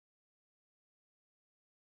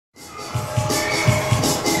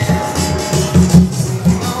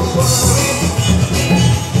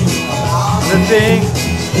everything.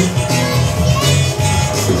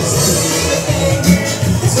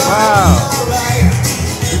 Wow.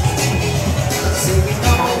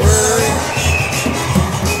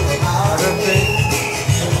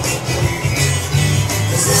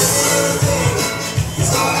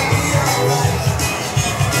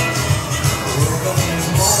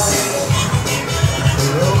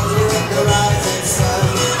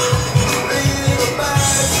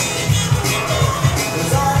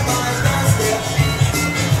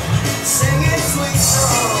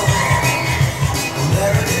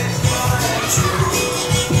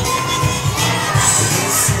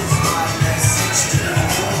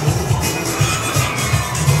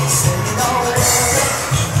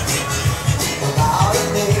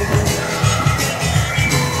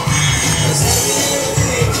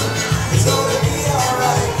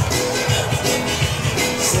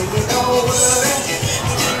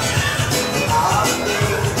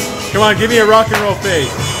 Come on, give me a rock and roll face.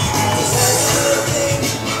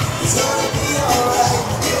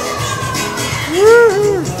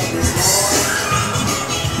 Woo-hoo.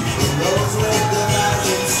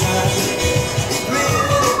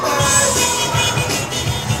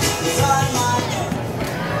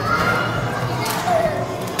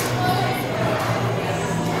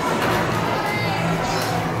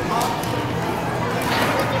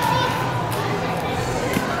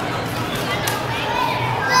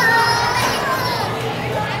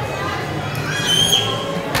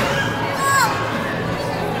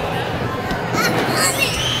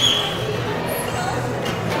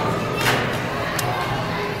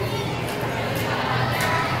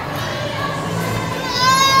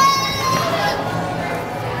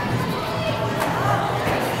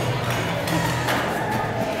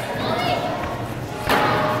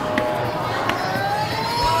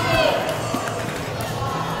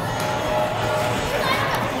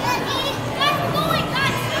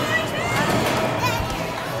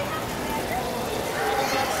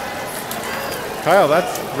 Kyle,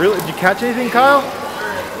 that's really, did you catch anything, Kyle?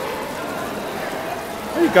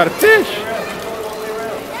 Oh, you got a fish.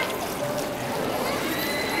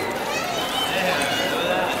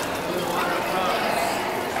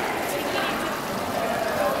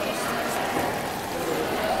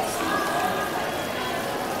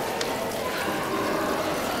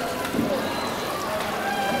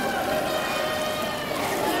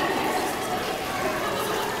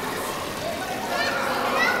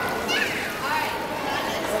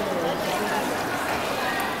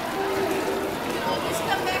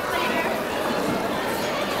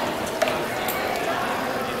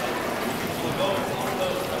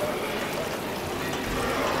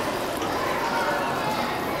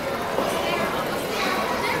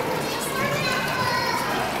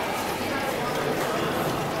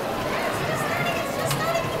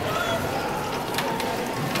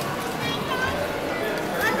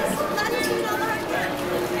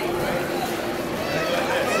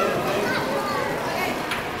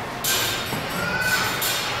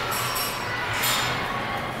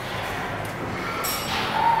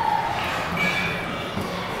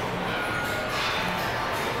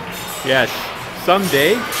 Yes,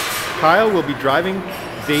 someday Kyle will be driving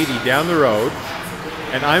Zadie down the road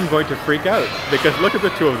and I'm going to freak out because look at the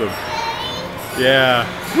two of them. Yeah,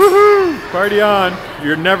 woohoo, party on.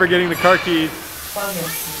 You're never getting the car keys.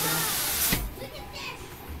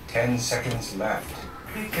 10 seconds left.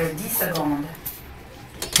 Plus que 10 secondes.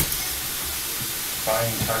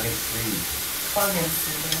 Find target 3. Troisième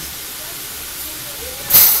cible.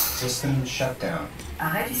 System shutdown.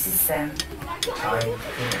 Arrêt du système. Time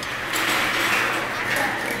finished.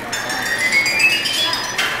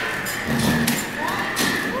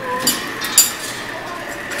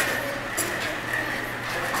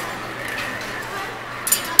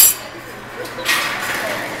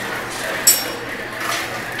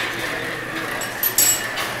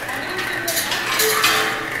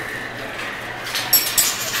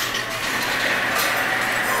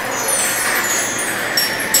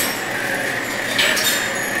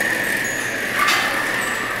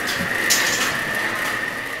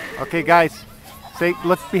 Okay guys, say,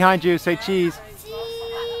 look behind you, say cheese.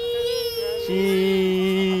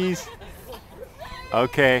 Cheese.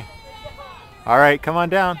 Okay. All right, come on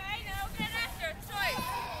down.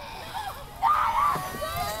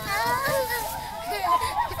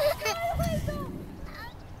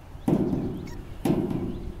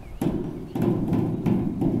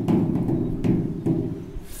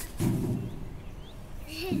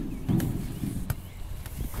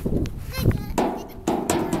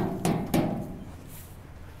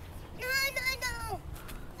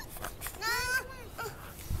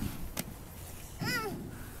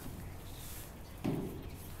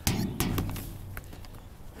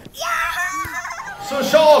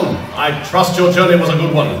 I trust your journey was a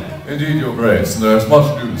good one. Indeed, Your Grace. There's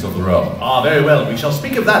much news of the realm. Ah, very well. We shall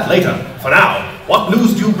speak of that later. For now, what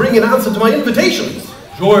news do you bring in answer to my invitations?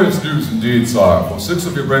 Joyous news indeed, sire, for 6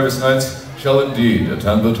 of your bravest knights shall indeed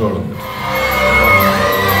attend the tournament.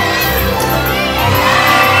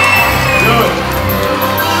 Good.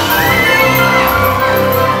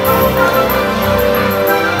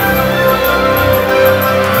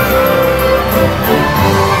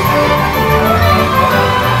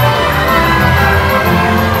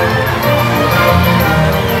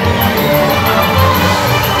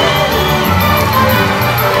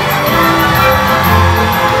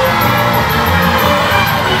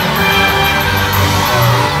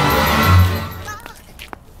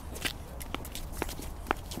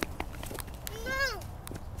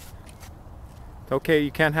 Okay,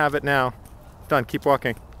 you can't have it now. Done, keep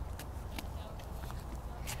walking.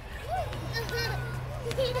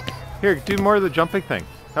 Here, do more of the jumping thing.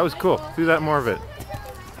 That was cool. Do that more of it.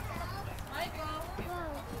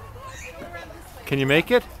 Can you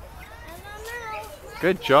make it?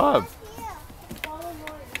 Good job.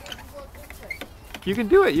 You can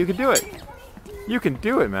do it, you can do it. You can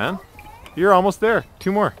do it, man. You're almost there.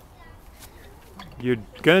 2 more. You're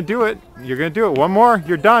gonna do it. You're gonna do it. 1 more,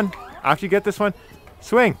 you're done. After you get this one,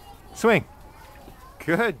 swing, swing.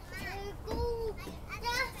 Good.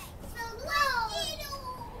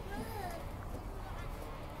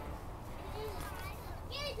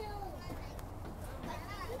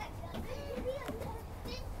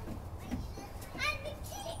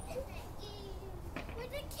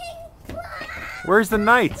 Where's the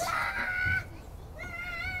knights?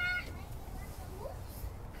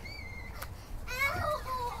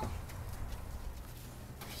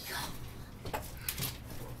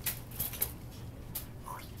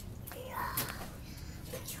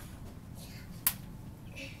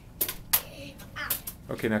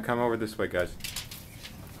 Okay, now come over this way, guys.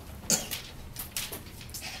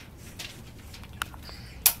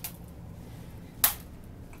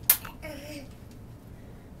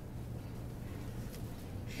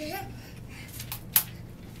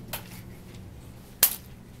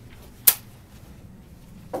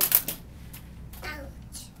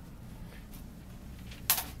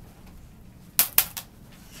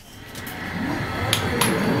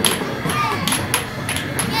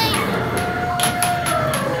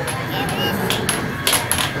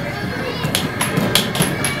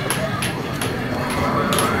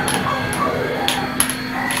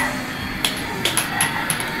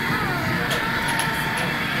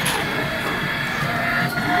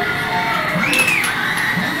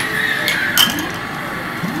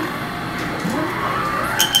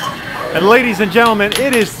 And ladies and gentlemen,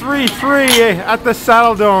 it is 3-3 at the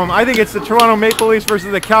Saddle Dome. I think it's the Toronto Maple Leafs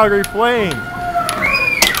versus the Calgary Flames.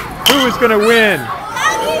 Who is going to win?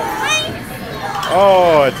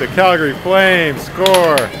 Oh, it's a Calgary Flames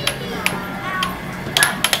score.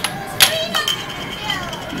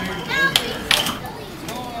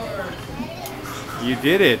 You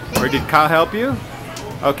did it. Or did Kyle help you?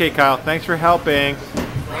 Okay, Kyle, thanks for helping.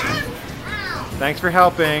 Thanks for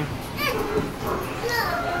helping.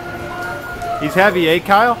 He's heavy, eh,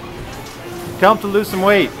 Kyle? Tell him to lose some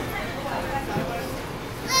weight.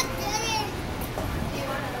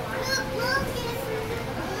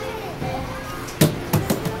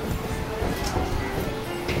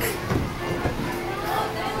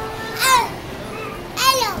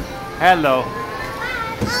 Hello.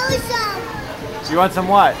 You want some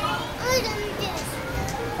what?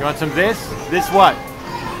 You want some this? This what?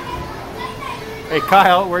 Hey,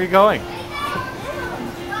 Kyle, where are you going?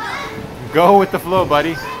 Go with the flow,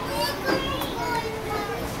 buddy.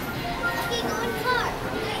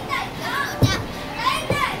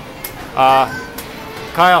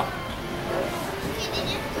 Kyle.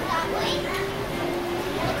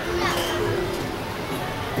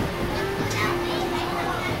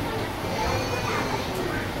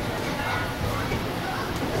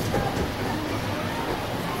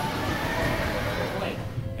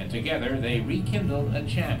 And together they rekindled a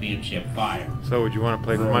championship fire. So would you want to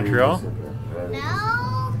play for Montreal? No.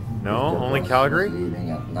 No? Only Calgary?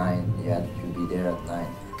 Leaving at 9, you had to be there at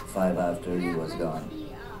 9. 5 after he was gone.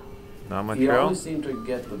 Not He Montreal? always seemed to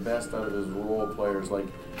get the best out of his role players. Like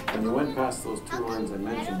when you went past those 2 lines I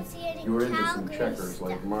mentioned, you were into some checkers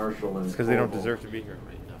like Marshall and Because they don't Koval. deserve to be here.